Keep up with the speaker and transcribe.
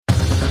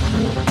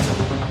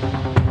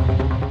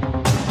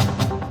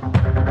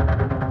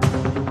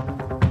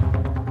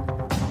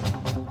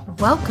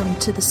Welcome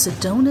to the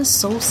Sedona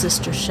Soul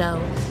Sister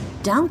Show,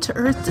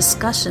 down-to-earth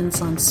discussions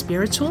on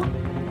spiritual,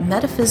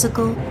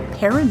 metaphysical,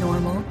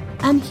 paranormal,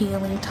 and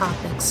healing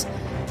topics.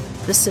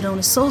 The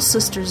Sedona Soul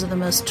Sisters are the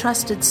most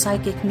trusted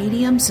psychic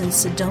mediums in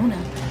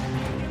Sedona.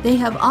 They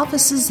have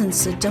offices in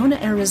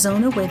Sedona,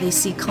 Arizona, where they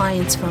see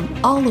clients from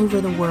all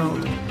over the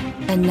world.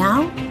 And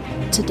now,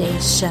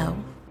 today's show.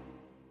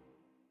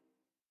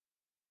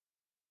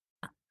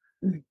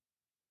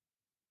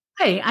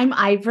 Hey, I'm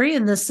Ivory,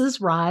 and this is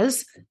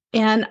Roz.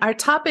 And our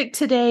topic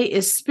today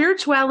is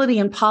spirituality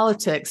and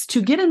politics,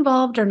 to get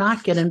involved or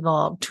not get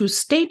involved, to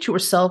state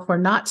yourself or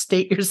not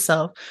state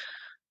yourself.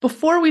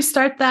 Before we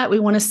start that, we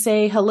want to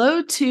say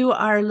hello to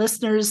our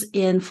listeners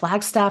in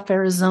Flagstaff,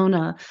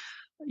 Arizona.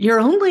 You're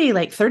only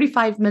like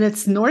 35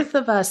 minutes north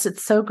of us.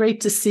 It's so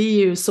great to see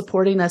you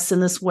supporting us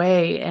in this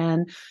way.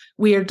 And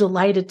we are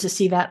delighted to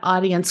see that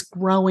audience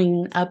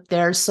growing up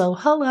there. So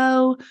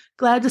hello,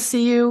 glad to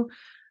see you.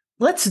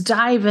 Let's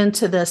dive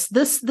into this.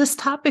 This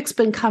topic's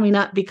been coming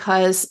up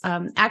because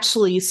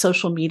actually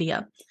social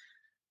media.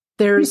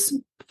 There's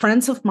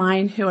friends of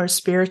mine who are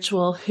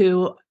spiritual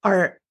who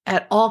are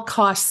at all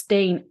costs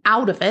staying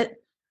out of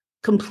it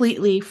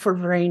completely for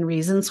varying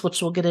reasons,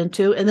 which we'll get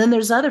into. And then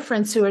there's other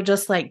friends who are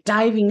just like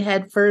diving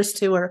head first,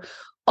 who are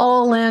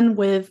all in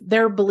with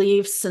their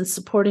beliefs and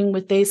supporting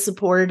what they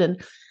support.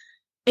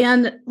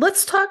 And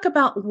let's talk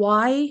about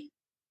why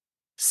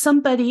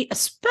somebody,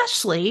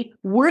 especially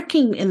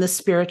working in the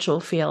spiritual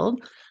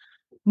field,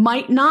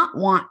 might not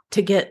want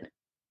to get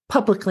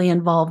publicly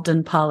involved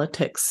in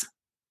politics.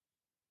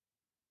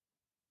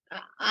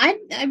 I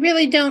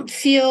really don't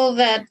feel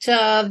that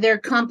they're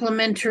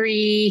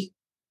complementary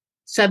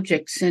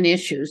subjects and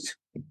issues.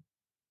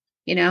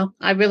 You know,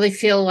 I really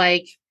feel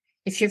like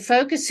if you're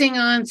focusing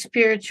on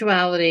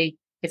spirituality,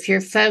 if you're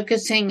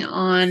focusing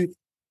on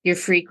your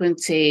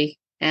frequency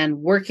and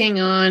working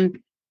on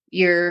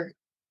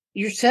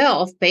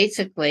yourself,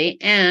 basically,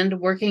 and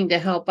working to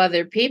help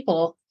other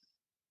people,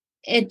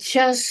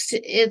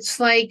 it's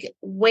like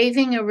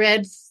waving a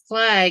red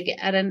flag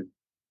at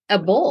a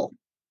bull.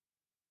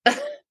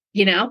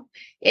 You know,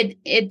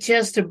 it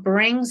just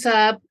brings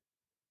up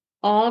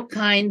all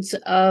kinds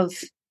of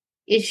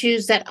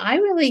issues that I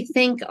really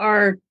think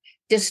are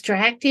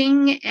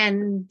distracting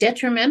and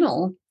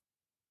detrimental.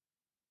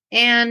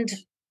 And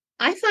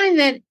I find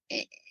that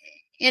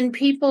in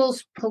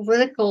people's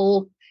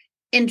political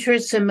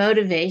interests and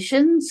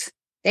motivations,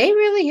 they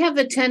really have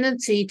a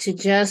tendency to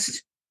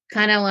just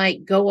kind of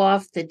like go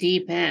off the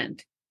deep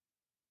end.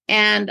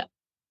 And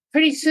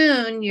pretty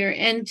soon you're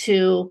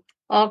into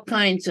all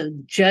kinds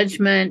of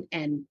judgment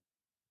and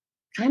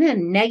kind of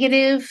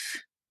negative,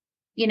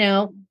 you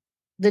know,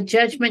 the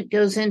judgment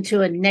goes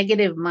into a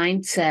negative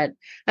mindset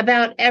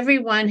about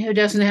everyone who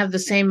doesn't have the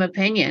same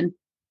opinion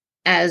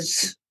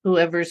as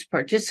whoever's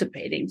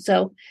participating.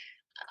 So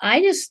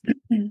I just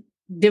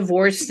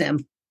divorced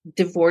them.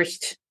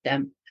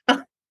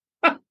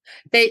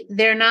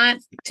 They're not,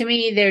 to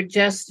me, they're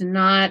just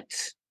not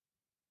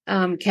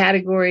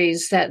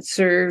categories that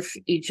serve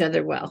each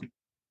other well.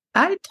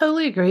 I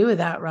totally agree with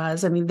that,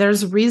 Roz. I mean,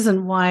 there's a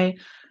reason why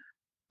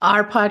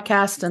our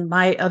podcast and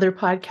my other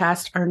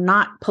podcast are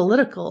not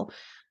political.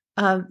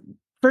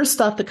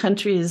 First off, the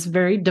country is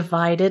very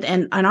divided,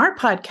 and our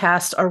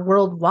podcasts are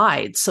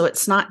worldwide. So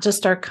it's not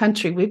just our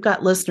country. We've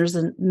got listeners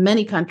in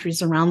many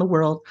countries around the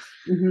world.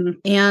 Mm-hmm.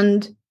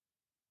 And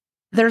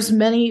there's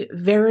many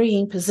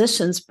varying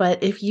positions,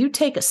 but if you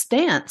take a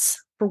stance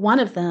for one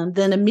of them,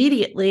 then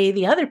immediately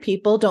the other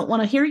people don't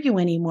want to hear you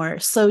anymore.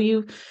 So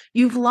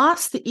you've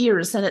lost the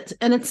ears, and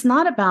it's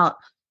not about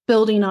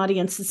building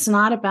audience. It's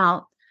not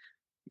about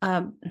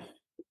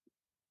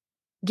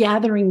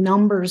gathering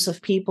numbers of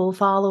people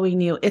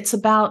following you. It's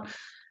about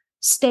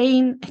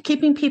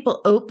keeping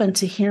people open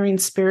to hearing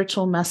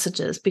spiritual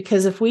messages.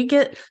 Because if we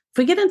get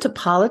into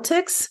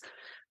politics,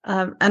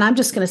 and I'm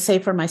just going to say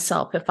for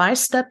myself, if I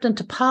stepped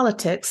into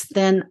politics,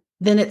 then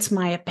it's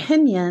my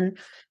opinion,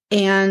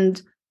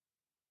 and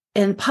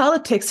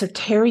politics are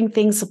tearing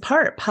things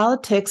apart.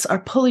 Politics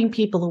are pulling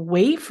people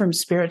away from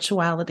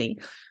spirituality.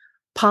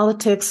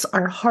 Politics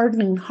are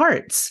hardening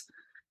hearts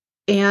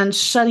and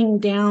shutting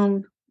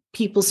down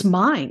people's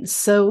minds.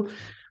 So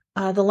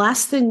the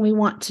last thing we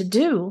want to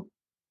do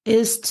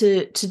is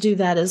to do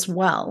that as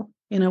well.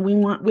 You know,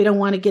 we don't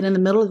want to get in the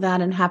middle of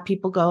that and have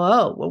people go,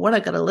 oh, well, we're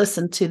not going to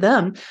listen to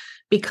them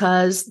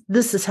because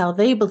this is how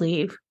they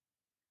believe.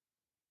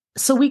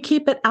 So we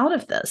keep it out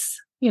of this.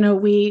 You know,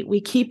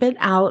 we keep it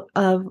out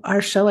of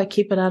our show. I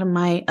keep it out of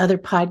my other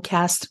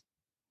podcast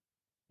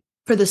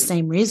for the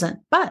same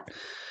reason. But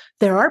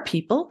there are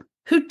people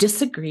who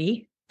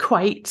disagree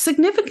quite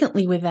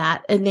significantly with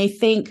that. And they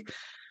think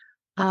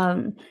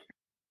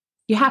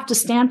you have to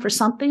stand for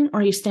something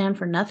or you stand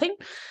for nothing.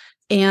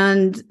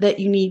 And that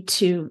you need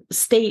to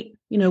state,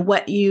 you know,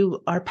 what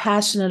you are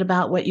passionate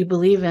about, what you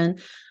believe in.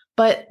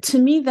 But to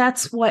me,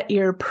 that's what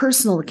your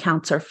personal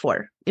accounts are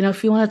for. You know,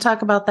 if you want to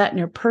talk about that in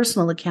your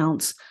personal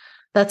accounts,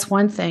 that's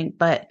one thing.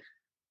 But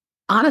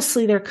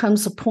honestly, there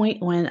comes a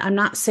point when, I'm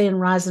not saying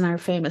Roz and I are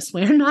famous.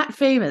 We're not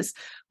famous,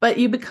 but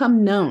you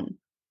become known.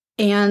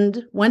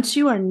 And once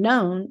you are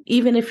known,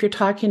 even if you're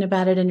talking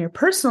about it in your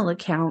personal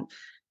account,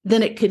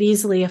 then it could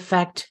easily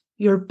affect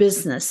your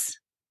business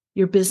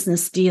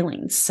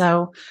dealings.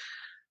 So,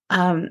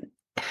 you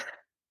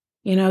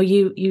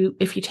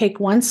if you take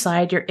one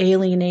side, you're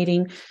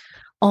alienating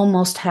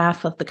almost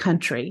half of the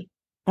country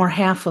or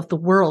half of the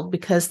world,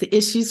 because the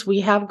issues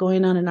we have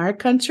going on in our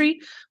country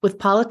with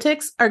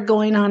politics are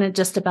going on in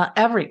just about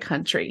every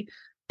country.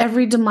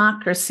 Every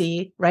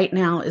democracy right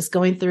now is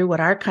going through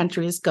what our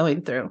country is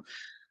going through.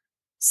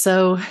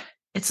 So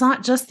it's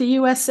not just the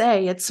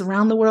USA, it's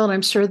around the world.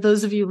 I'm sure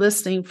those of you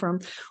listening from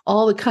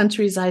all the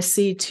countries I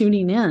see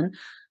tuning in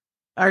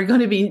are going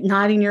to be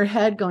nodding your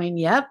head going,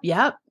 yep.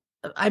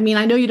 I mean,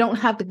 I know you don't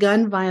have the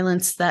gun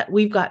violence that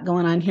we've got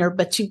going on here,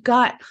 but you've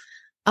got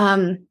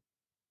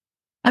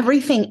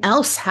everything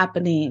else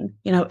happening,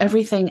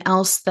 everything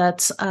else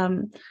that's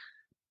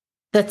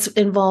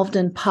involved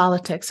in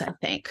politics, I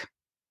think.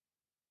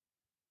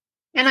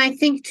 And I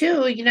think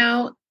too,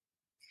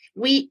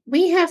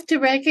 we have to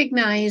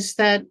recognize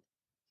that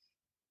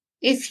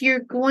if you're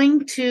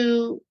going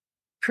to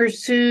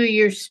pursue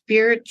your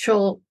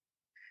spiritual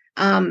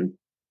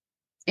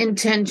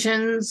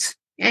intentions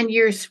and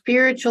your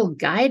spiritual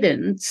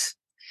guidance,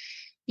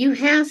 you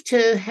have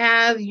to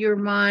have your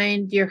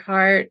mind, your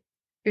heart,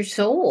 your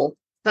soul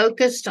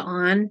focused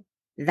on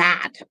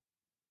that.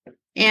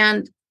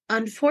 And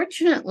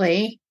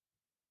unfortunately,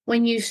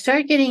 when you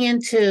start getting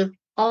into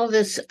all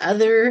this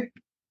other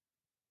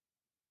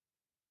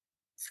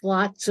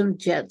flotsam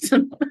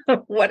jetsam,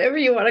 whatever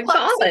you want to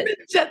call it,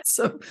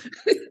 Jetsam.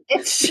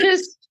 It's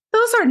just,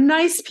 those are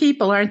nice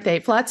people, aren't they?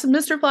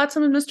 Mr.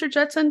 Flotsam and Mr.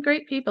 Jetson,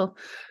 great people.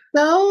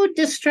 so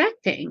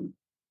distracting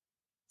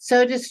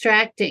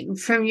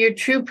from your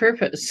true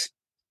purpose.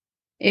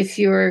 If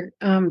you're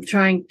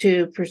trying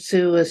to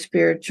pursue a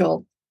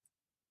spiritual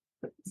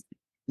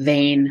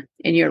vein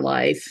in your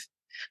life.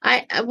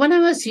 When I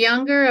was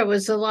younger, I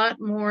was a lot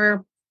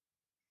more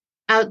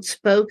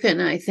outspoken,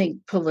 I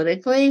think,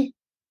 politically.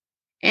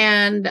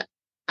 And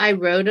I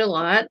wrote a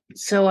lot.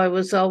 So I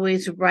was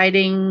always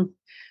writing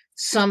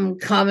some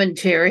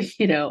commentary,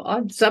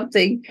 on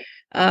something.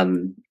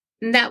 And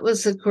that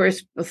was, of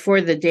course,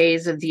 before the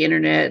days of the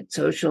internet,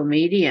 social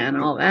media, and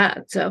all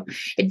that. So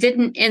it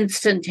didn't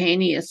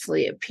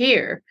instantaneously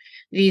appear.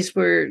 These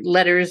were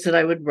letters that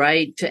I would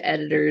write to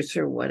editors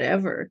or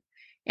whatever.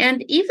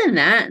 And even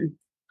then,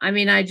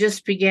 I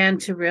just began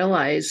to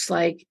realize,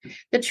 the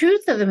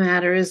truth of the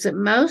matter is that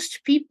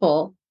most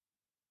people,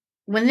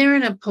 when they're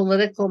in a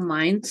political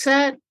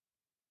mindset,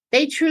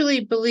 they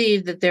truly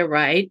believe that they're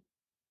right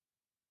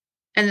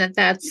and that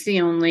that's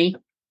the only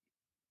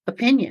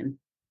opinion.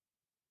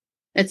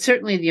 It's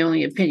certainly the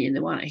only opinion they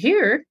want to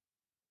hear.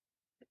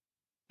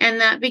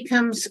 And that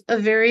becomes a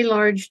very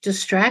large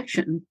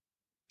distraction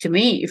to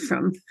me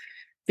from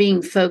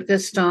being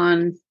focused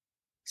on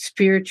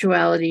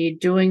spirituality,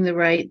 doing the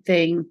right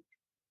thing,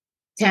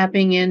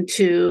 tapping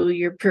into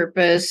your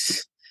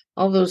purpose,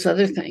 all those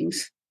other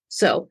things.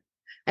 So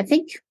I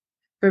think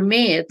for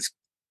me, it's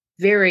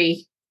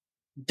very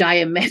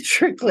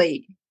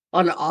diametrically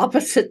on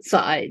opposite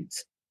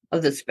sides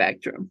of the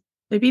spectrum.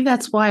 Maybe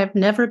that's why I've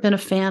never been a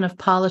fan of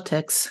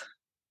politics.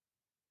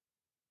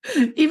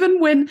 Even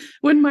when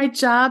my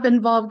job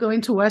involved going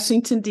to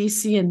Washington,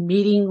 D.C. and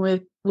meeting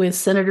with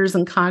senators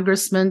and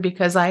congressmen,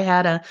 because I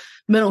had a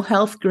mental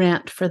health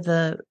grant for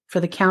the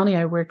county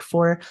I worked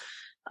for,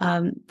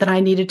 that I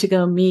needed to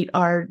go meet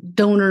our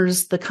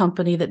donors, the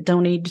company that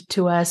donated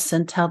to us,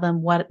 and tell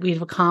them what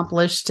we've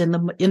accomplished in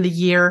the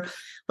year.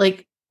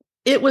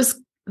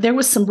 There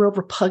was some real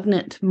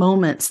repugnant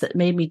moments that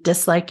made me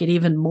dislike it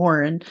even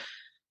more.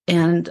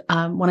 And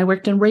when I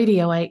worked in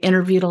radio, I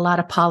interviewed a lot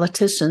of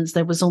politicians.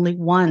 There was only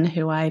one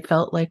who I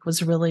felt like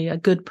was really a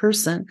good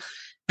person.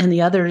 And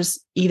the others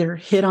either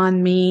hit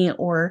on me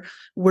or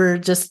were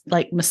just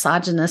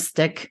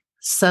misogynistic.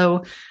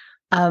 So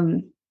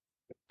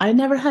I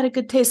never had a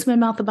good taste in my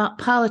mouth about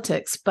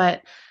politics.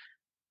 But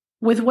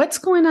with what's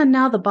going on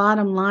now, the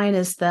bottom line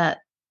is that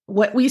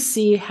what we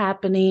see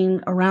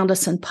happening around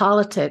us in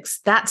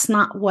politics, that's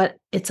not what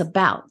it's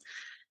about.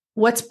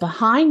 What's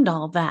behind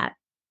all that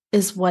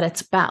is what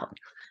it's about.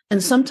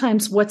 And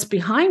sometimes what's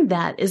behind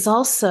that is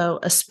also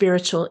a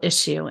spiritual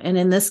issue. And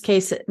in this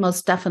case, it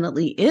most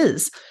definitely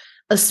is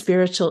a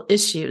spiritual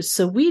issue.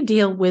 So we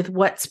deal with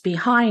what's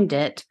behind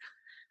it,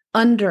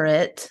 under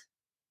it,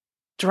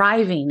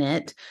 driving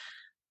it,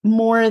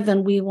 more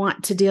than we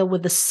want to deal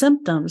with the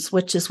symptoms,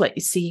 which is what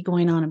you see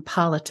going on in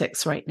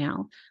politics right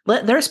now.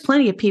 There's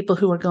plenty of people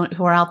who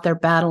are out there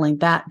battling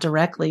that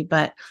directly,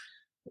 but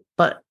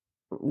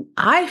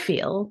I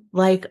feel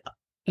like,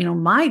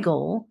 my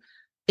goal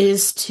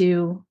is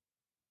to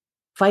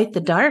fight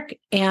the dark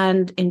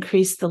and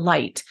increase the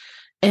light.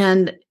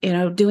 And,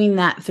 doing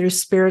that through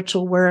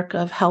spiritual work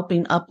of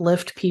helping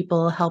uplift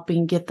people,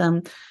 helping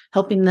them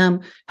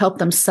help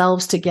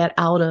themselves to get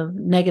out of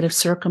negative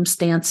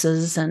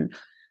circumstances and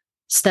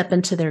step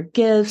into their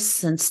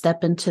gifts and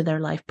step into their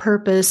life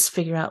purpose,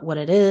 figure out what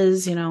it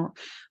is,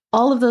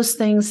 all of those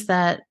things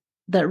that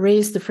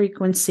raise the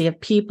frequency of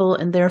people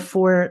and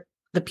therefore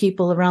the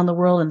people around the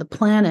world and the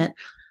planet,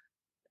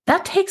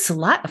 that takes a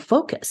lot of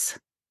focus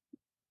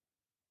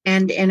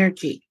and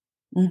energy.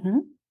 Mm-hmm.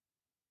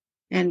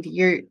 And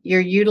you're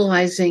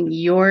utilizing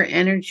your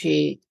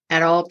energy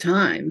at all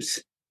times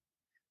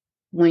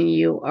when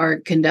you are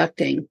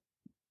conducting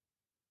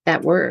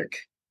that work.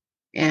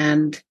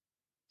 And,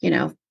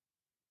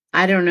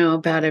 I don't know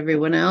about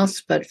everyone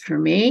else, but for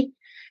me,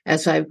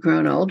 as I've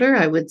grown older,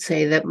 I would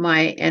say that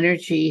my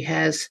energy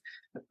has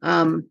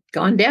gone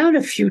down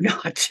a few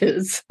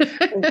notches,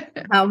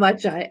 how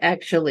much I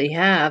actually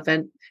have.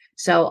 And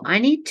so I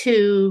need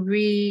to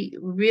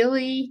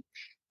really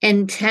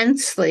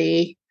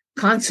intensely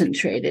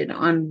concentrated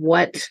on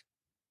what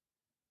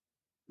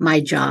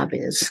my job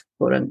is,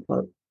 quote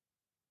unquote,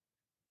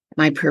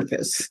 my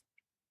purpose.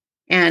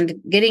 And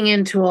getting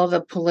into all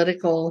the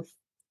political,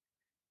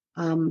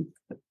 the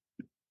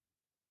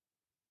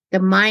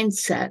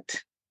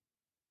mindset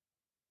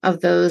of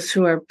those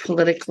who are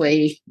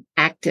politically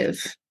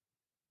active.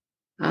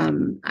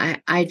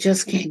 I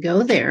just can't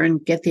go there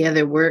and get the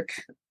other work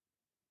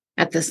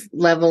at this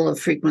level of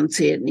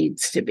frequency it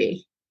needs to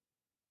be.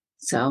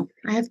 So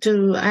I have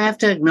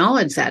to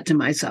acknowledge that to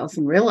myself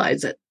and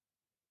realize it.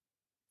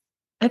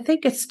 I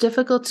think it's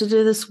difficult to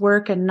do this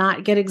work and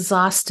not get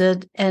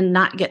exhausted and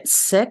not get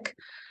sick,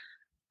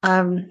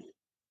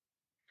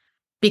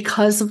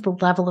 because of the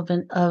level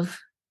of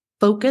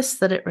focus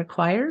that it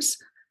requires.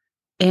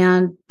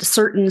 And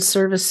certain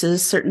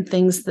services, certain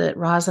things that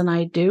Roz and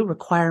I do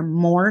require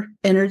more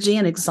energy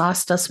and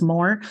exhaust us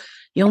more.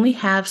 You only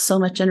have so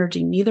much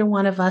energy. Neither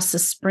one of us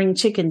is spring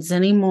chickens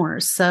anymore.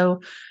 So,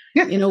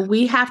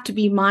 we have to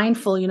be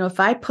mindful. If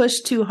I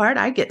push too hard,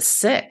 I get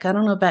sick. I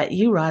don't know about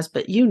you, Roz,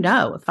 but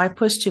if I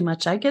push too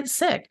much, I get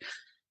sick.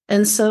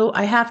 And so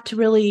I have to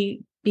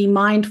really be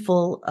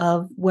mindful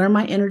of where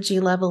my energy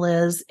level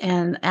is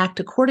and act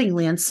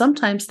accordingly. And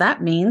sometimes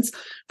that means,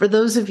 for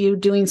those of you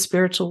doing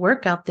spiritual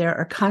work out there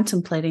or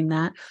contemplating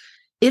that,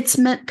 it's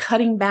meant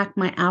cutting back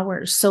my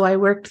hours. So I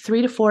worked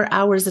 3 to 4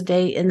 hours a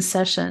day in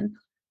session,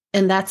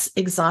 and that's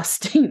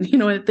exhausting.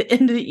 At the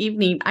end of the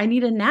evening, I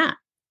need a nap.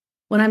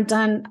 When I'm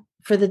done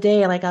for the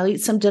day, like I'll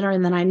eat some dinner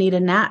and then I need a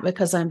nap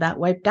because I'm that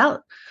wiped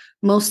out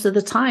most of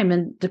the time.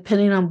 And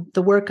depending on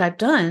the work I've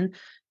done,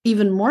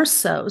 even more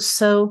so.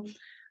 So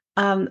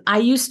I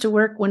used to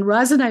work, when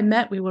Roz and I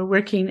met, we were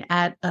working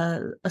at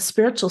a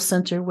spiritual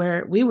center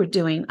where we were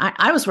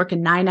I was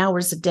working 9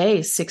 hours a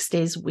day, 6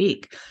 days a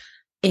week.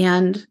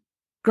 And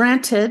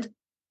granted,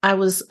 I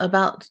was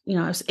about,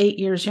 I was 8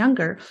 years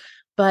younger,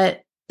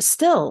 but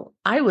still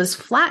I was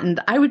flattened.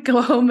 I would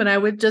go home and I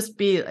would just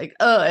be like,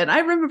 oh, and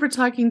I remember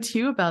talking to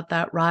you about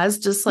that, Roz,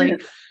 just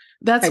like,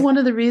 that's one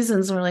of the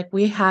reasons we're like,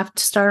 we have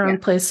to start our own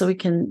place so we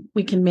can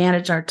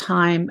manage our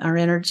time, our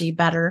energy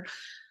better.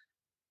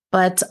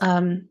 But,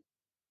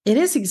 it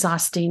is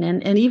exhausting.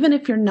 And even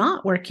if you're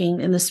not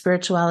working in the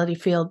spirituality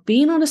field,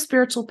 being on a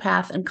spiritual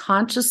path and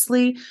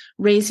consciously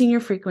raising your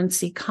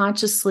frequency,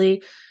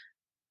 consciously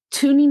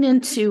tuning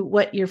into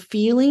what you're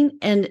feeling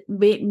and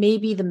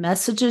maybe the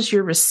messages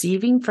you're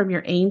receiving from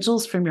your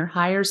angels, from your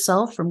higher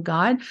self, from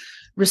God,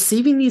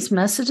 receiving these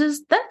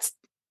messages, that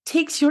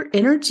takes your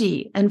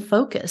energy and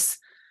focus.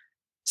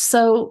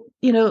 So,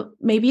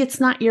 maybe it's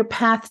not your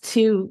path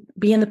to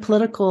be in the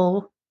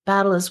political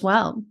battle as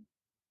well.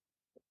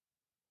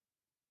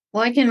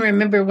 Well, I can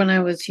remember when I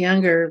was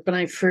younger, when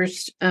I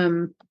first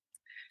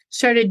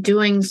started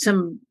doing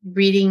some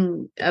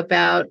reading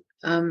about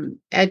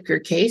Edgar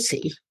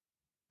Cayce.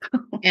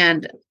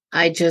 And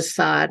I just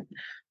thought,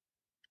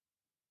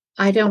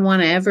 I don't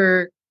want to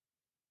ever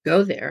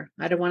go there.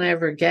 I don't want to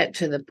ever get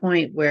to the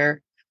point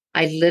where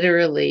I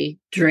literally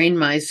drain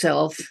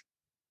myself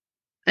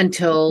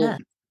until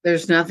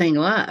there's nothing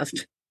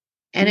left.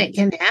 And it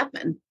can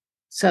happen.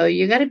 So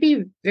you got to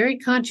be very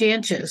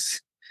conscientious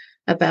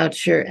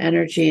about your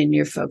energy and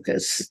your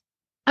focus.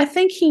 I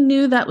think he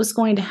knew that was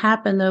going to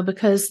happen, though,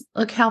 because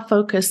look how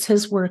focused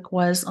his work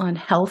was on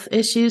health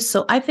issues.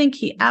 So I think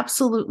he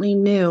absolutely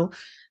knew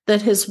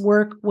that his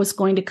work was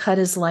going to cut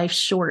his life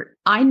short.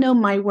 I know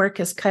my work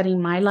is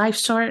cutting my life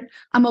short.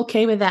 I'm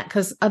okay with that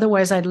because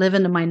otherwise I'd live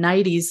into my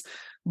 90s,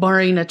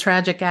 barring a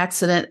tragic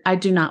accident. I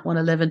do not want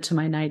to live into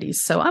my 90s.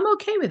 So I'm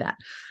okay with that.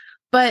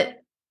 But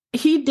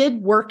he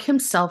did work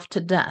himself to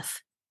death.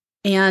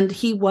 And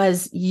he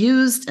was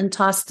used and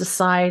tossed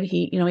aside.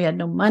 He had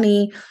no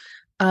money.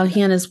 He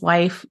and his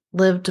wife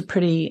lived a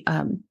pretty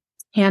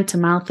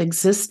hand-to-mouth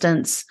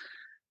existence,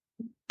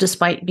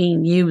 despite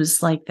being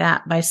used like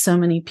that by so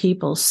many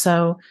people.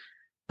 So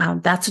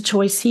that's a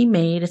choice he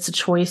made. It's a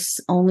choice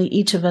only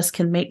each of us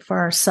can make for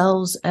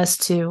ourselves as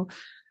to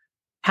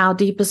how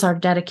deep is our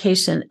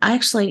dedication.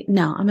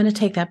 No, I'm going to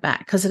take that back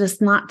because it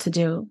is not to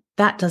do.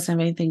 That doesn't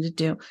have anything to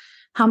do.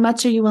 How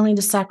much are you willing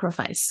to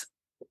sacrifice?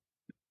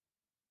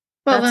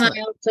 Well, then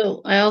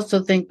I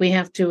also think we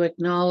have to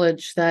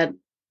acknowledge that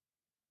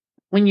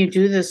when you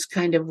do this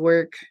kind of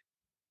work,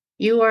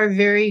 you are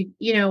very,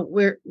 we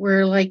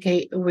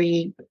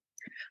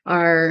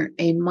are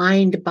a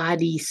mind,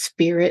 body,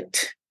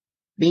 spirit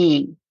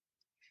being.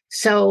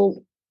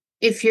 So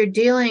if you're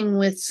dealing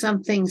with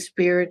something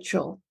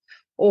spiritual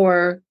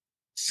or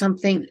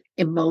something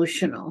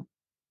emotional,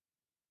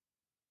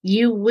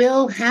 you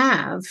will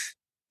have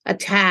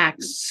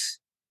attacks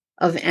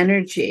of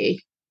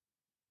energy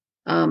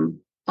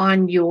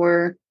on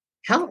your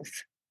health.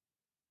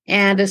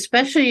 And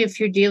especially if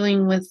you're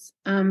dealing with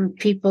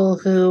people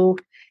who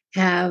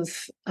have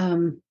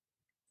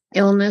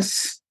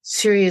illness,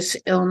 serious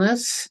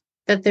illness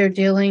that they're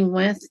dealing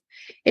with,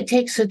 it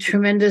takes a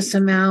tremendous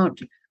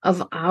amount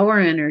of our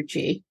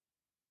energy,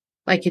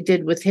 like it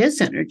did with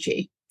his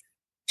energy,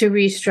 to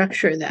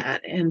restructure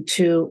that and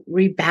to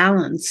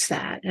rebalance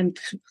that and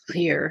to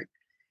clear.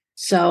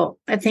 So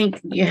I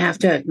think you have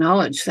to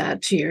acknowledge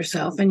that to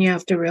yourself, and you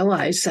have to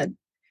realize that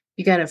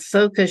you got to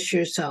focus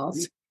yourself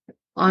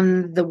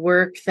on the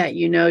work that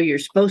you know you're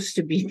supposed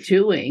to be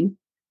doing,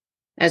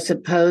 as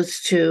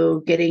opposed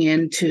to getting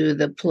into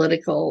the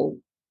political.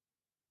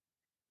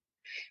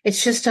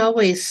 It's just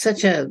always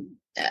such an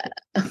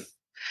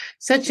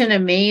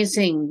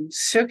amazing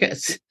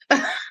circus.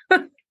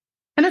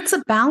 And it's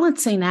a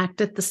balancing act.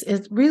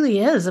 It really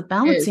is a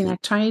balancing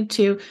act, trying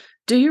to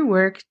do your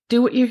work,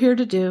 do what you're here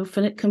to do,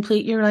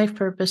 complete your life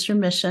purpose, your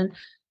mission,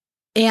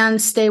 and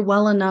stay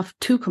well enough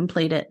to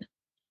complete it.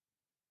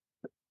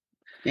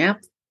 Yeah.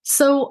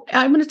 So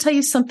I'm going to tell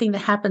you something that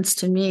happens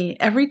to me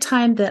every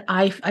time that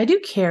I do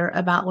care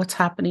about what's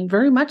happening,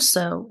 very much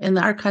so in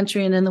our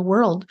country and in the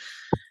world.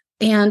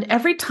 And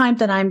every time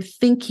that I'm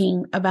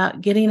thinking about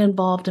getting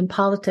involved in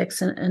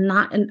politics, and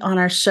not on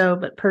our show,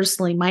 but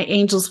personally, my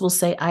angels will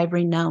say,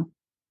 Ivory, no.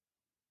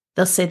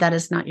 They'll say that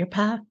is not your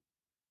path.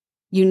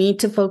 You need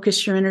to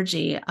focus your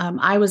energy.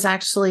 I was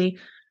actually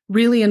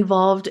really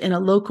involved in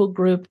a local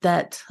group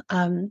that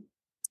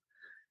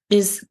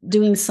is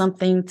doing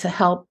something to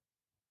help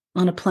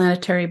on a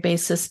planetary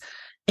basis.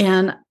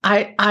 And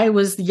I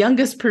was the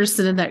youngest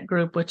person in that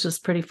group, which is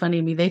pretty funny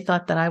to me. They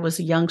thought that I was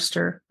a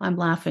youngster. I'm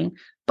laughing.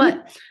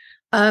 But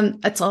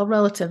it's all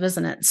relative,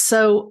 isn't it?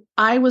 So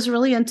I was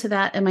really into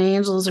that. And my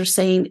angels are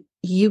saying,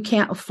 you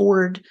can't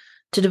afford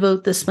to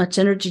devote this much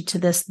energy to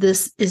this.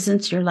 This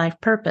isn't your life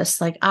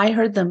purpose. Like, I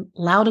heard them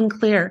loud and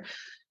clear.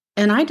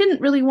 And I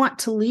didn't really want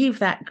to leave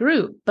that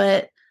group,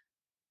 but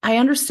I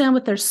understand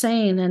what they're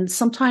saying. And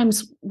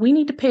sometimes we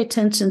need to pay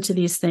attention to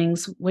these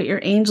things, what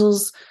your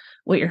angels,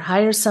 what your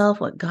higher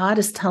self, what God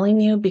is telling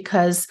you,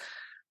 because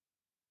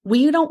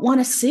we don't want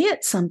to see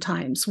it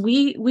sometimes.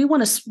 We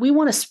want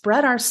to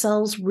spread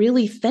ourselves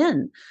really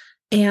thin,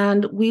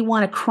 and we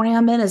want to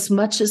cram in as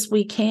much as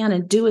we can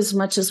and do as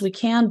much as we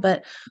can.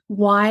 But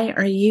why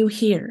are you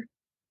here?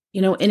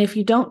 And if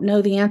you don't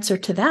know the answer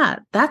to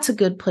that, that's a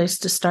good place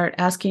to start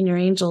asking your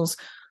angels,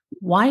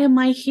 why am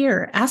I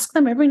here? Ask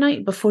them every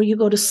night before you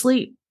go to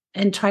sleep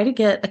and try to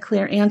get a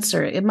clear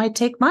answer. It might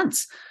take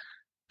months,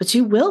 but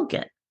you will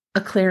get a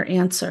clear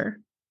answer.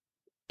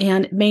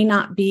 And it may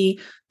not be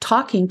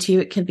talking to you.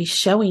 It can be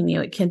showing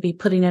you. It can be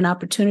putting an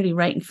opportunity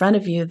right in front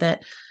of you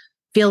that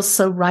feels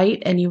so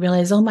right. And you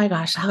realize, oh my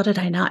gosh, how did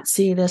I not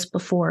see this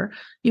before?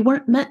 You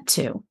weren't meant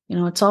to.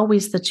 It's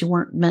always that you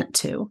weren't meant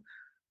to.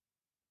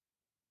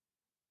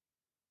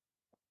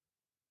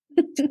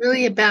 It's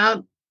really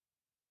about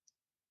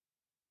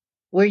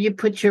where you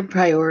put your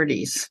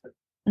priorities.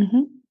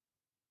 Mm-hmm.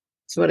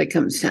 That's what it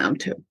comes down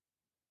to.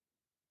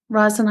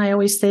 Roz and I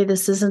always say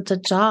this isn't a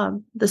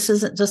job. This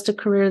isn't just a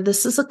career.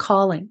 This is a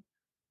calling.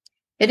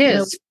 It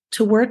is.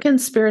 To work in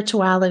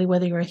spirituality,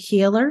 whether you're a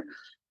healer,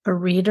 a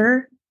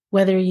reader,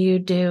 whether you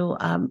do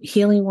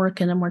healing work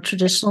in a more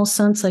traditional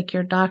sense, like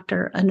you're a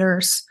doctor, a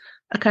nurse,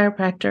 a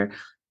chiropractor,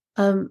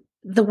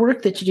 the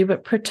work that you do,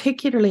 but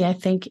particularly, I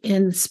think,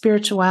 in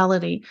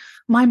spirituality.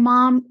 My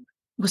mom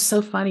was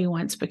so funny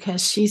once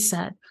because she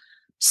said,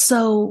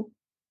 so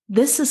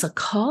this is a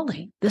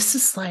calling. This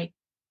is like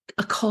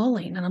a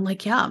calling. And I'm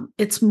like, yeah,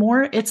 it's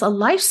a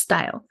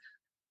lifestyle.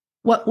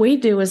 What we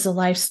do is a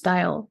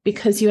lifestyle,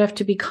 because you have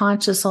to be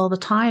conscious all the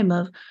time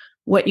of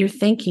what you're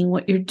thinking,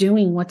 what you're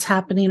doing, what's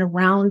happening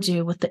around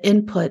you, what the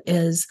input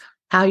is,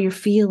 how you're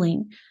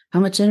feeling, how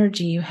much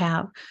energy you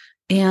have.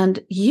 And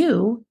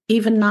you,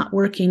 even not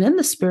working in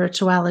the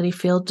spirituality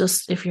field,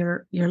 just if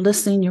you're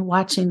listening, you're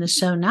watching the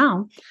show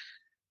now,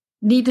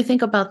 need to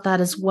think about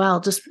that as well.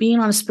 Just being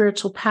on a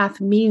spiritual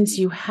path means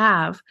you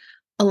have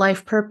a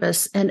life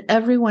purpose. And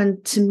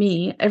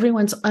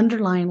everyone's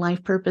underlying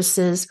life purpose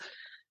is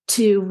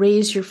to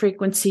raise your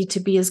frequency, to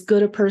be as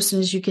good a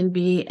person as you can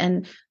be,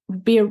 and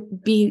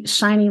be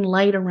shining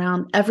light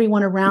around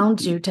everyone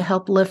around you to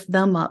help lift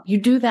them up. You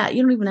do that.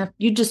 You don't even have,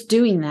 you're just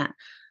doing that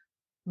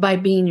by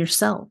being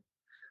yourself.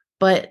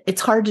 But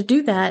it's hard to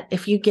do that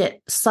if you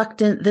get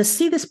sucked in.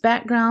 See this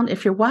background?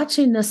 If you're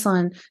watching this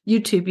on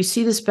YouTube, you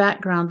see this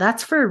background.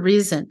 That's for a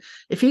reason.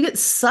 If you get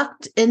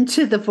sucked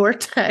into the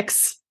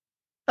vortex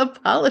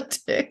of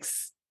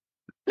politics,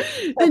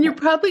 then you're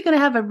probably going to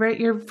have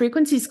your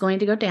frequency is going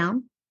to go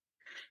down,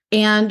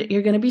 and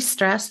you're going to be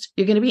stressed.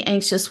 You're going to be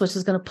anxious, which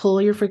is going to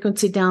pull your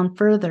frequency down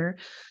further.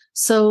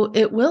 So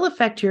it will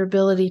affect your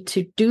ability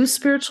to do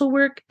spiritual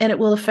work, and it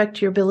will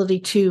affect your ability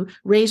to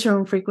raise your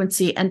own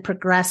frequency and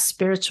progress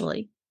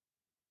spiritually.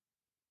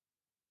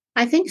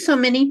 I think so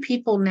many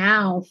people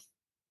now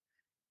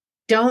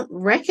don't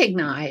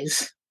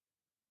recognize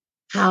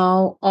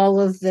how all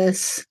of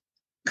this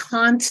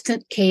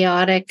constant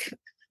chaotic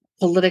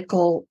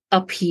political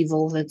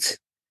upheaval that's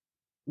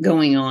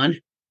going on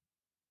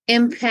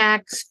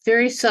impacts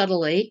very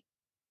subtly.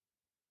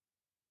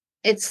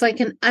 It's like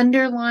an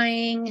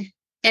underlying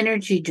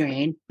energy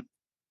drain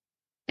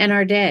in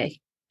our day.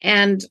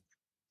 And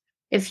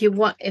if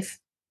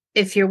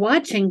you're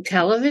watching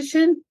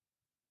television,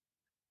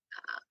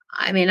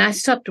 I mean, I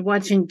stopped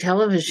watching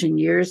television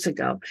years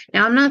ago.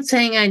 Now, I'm not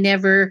saying I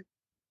never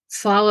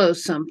follow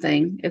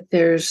something if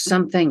there's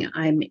something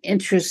I'm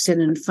interested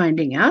in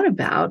finding out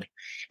about.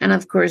 And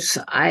of course,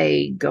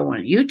 I go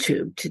on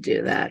YouTube to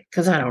do that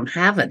because I don't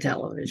have a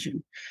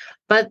television.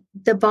 But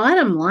the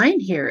bottom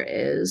line here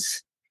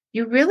is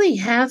you really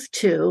have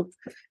to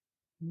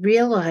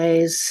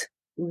realize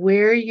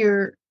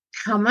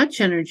how much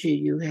energy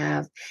you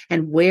have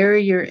and where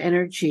your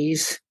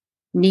energies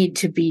need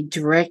to be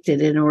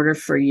directed in order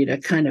for you to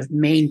kind of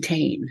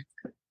maintain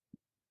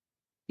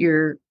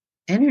your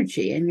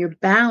energy and your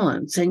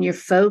balance and your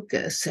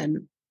focus.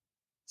 And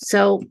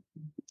so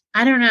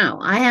I don't know.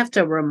 I have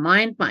to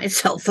remind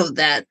myself of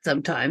that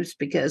sometimes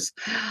because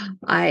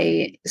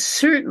I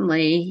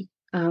certainly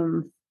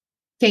can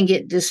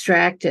get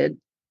distracted.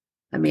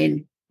 I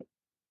mean,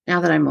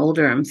 now that I'm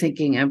older, I'm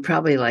thinking I'm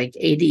probably like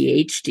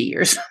ADHD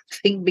or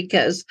something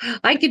because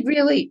I could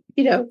really,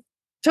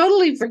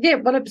 totally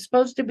forget what I'm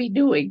supposed to be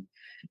doing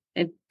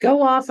and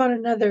go off on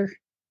another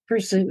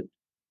pursuit.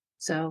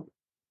 So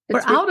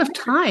we're out of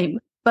time,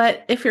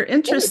 but if you're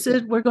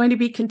interested, we're going to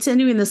be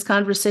continuing this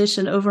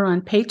conversation over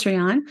on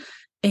Patreon,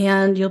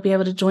 and you'll be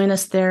able to join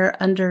us there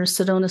under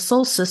Sedona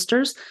Soul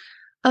Sisters.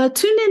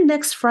 Tune in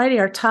next Friday.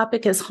 Our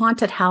topic is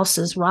haunted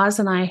houses. Roz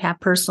and I have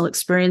personal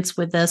experience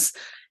with this,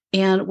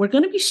 and we're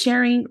going to be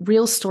sharing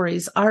real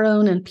stories, our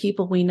own and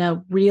people we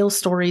know, real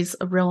stories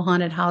of real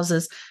haunted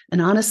houses.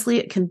 And honestly,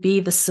 it can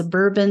be the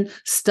suburban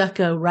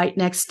stucco right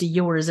next to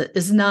yours. It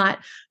is not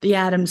the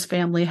Addams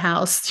family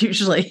house.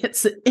 Usually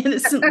it's an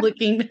innocent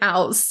looking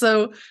house.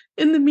 So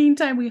in the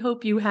meantime, we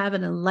hope you have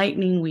an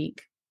enlightening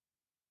week.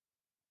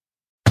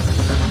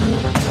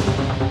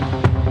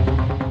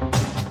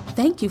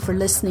 Thank you for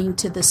listening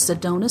to the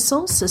Sedona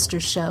Soul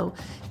Sisters Show.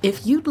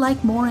 If you'd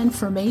like more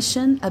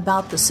information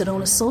about the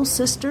Sedona Soul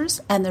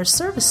Sisters and their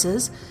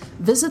services,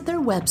 visit their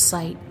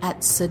website at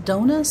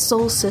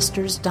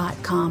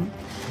sedonasoulsisters.com.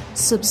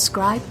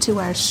 Subscribe to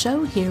our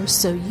show here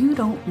so you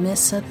don't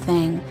miss a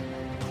thing.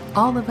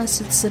 All of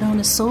us at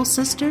Sedona Soul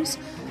Sisters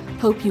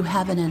hope you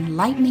have an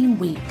enlightening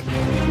week.